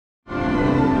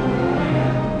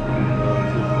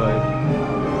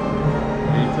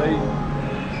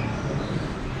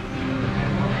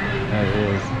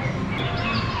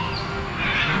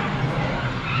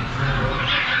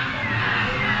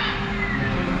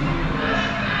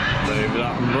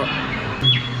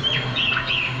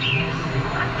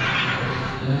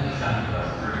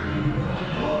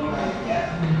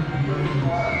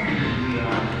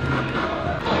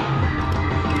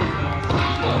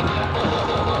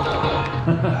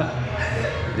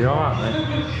You alright, mate?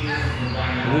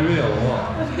 Is it real or what?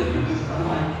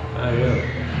 There you go.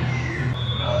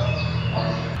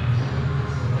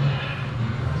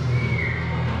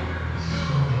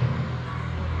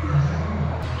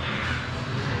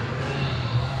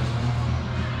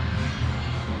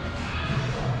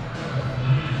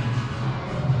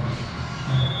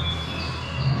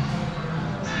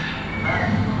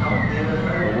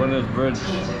 The Winner's Bridge.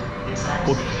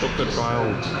 Took the trial.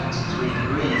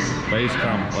 Base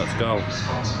camp, let's go.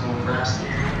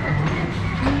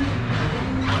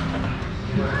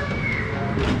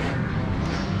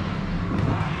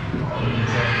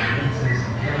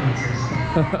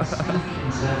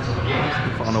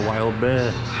 Found a wild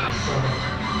bear.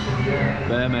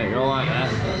 Bear, mate, you're alright there.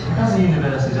 As the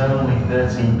universe is only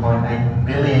 13.8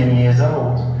 billion years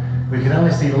old, we can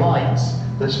only see light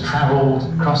that's travelled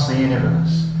across the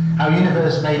universe. Our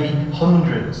universe may be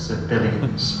hundreds of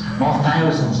billions or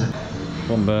thousands of...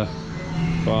 Come on, bear.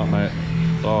 It's alright, mate.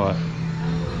 It's alright.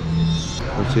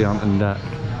 What's the ant and deck?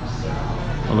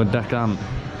 I'm a deck ant.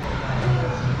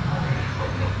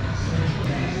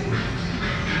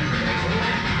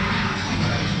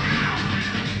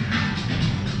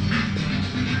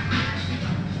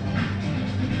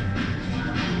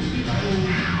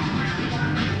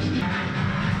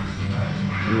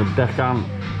 I'm a deck ant.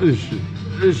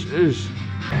 Is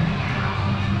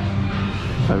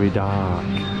very dark.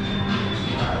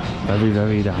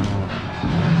 Very dark.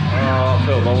 Oh, I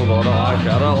feel vulnerable. I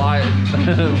don't like it.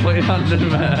 Put your hand in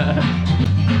there.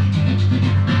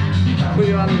 Put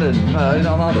your hand in. No, you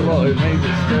don't have to look. It makes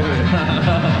it scary.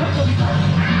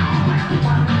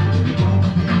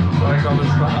 Like on the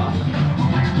spot.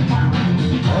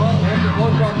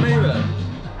 What's got me then?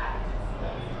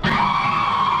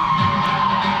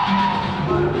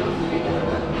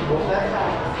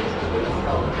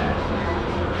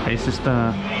 Hey sister.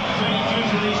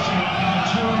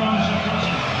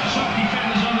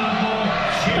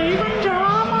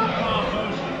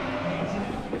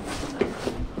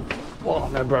 Whoa,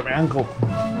 that broke my ankle.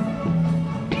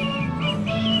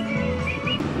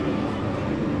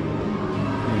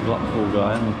 Blackpool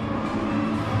guy, isn't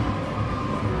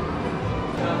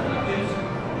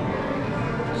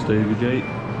he? Stevie G.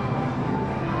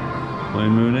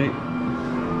 Wayne Rooney.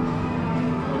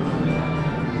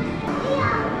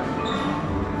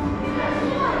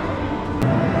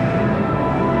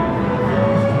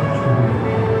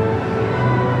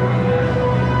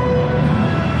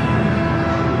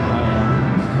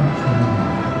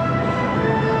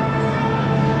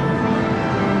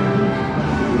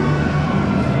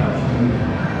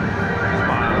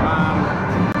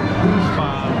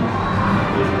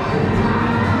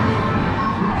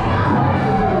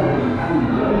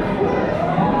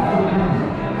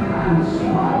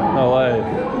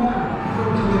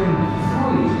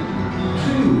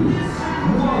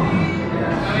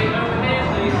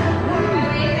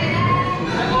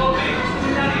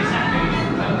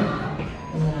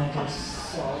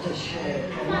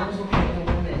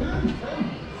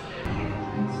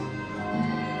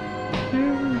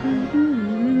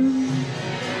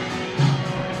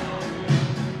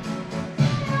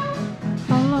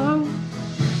 Hello,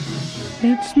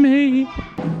 it's me.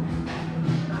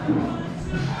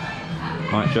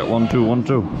 Right, check 1 2 1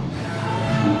 2.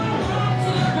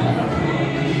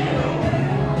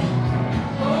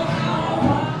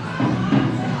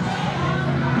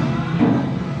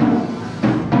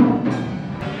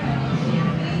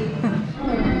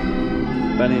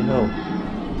 Benny Hill.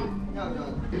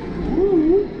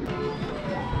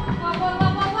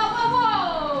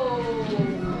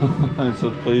 I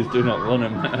said, please do not run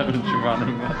him. And she ran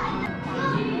him.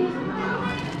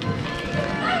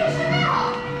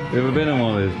 You ever been on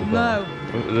one of these before? No.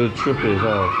 They're trippy as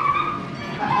well.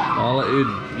 I'll let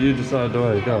you decide the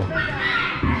way to go.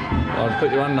 I'll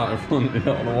put your hand out in front, you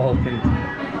don't want to walk into.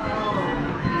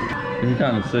 You can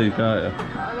kind of see, can't you?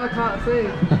 I can't see.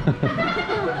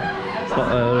 It's not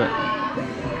there, is it?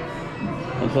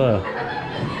 What's there?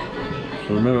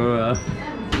 So remember there.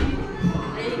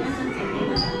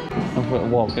 I'm going to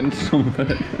walk into something.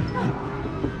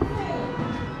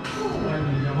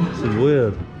 This is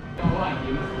weird.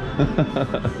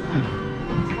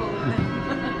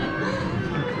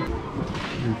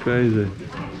 You're crazy.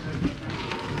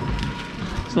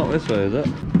 It's not this way, is it?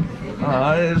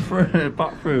 Ah, it's through,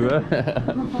 back through there.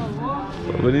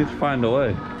 But we need to find a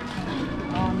way.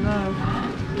 Oh no.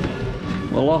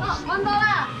 We're lost.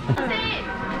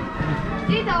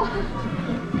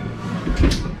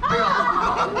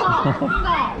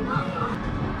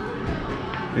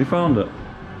 You found it?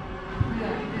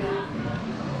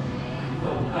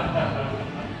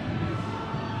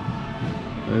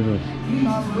 Who's this?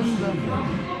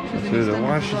 Who's it?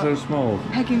 Why is she so small?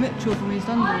 Peggy Mitchell from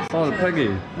EastEnders. Oh, the Peggy.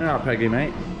 You're not Peggy,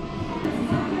 mate.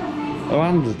 Her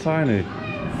hands are tiny.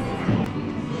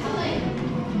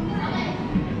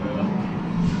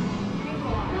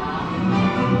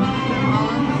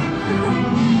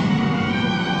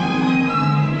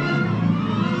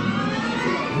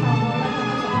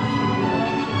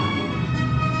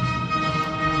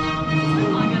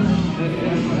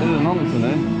 It is nonsense,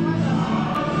 eh?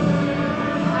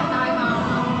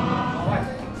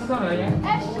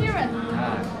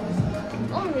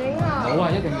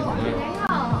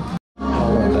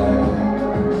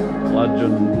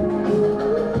 Legend.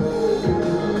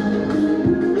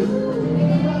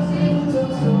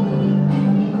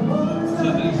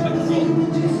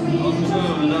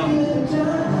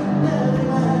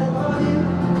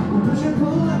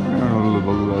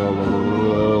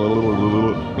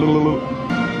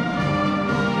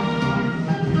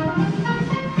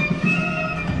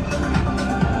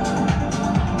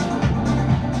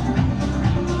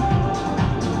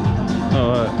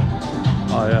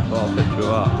 Oh yeah, I'll have a picture of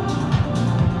that.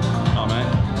 Oh mate,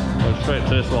 go straight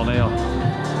to this one here.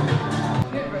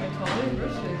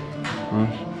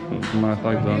 Put some nice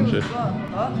legs on, she.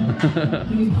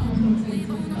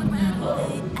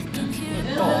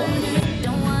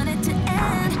 Don't want it to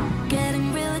end,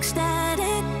 getting real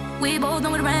ecstatic. We both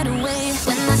know it right away.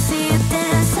 When I see you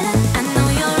dancing, I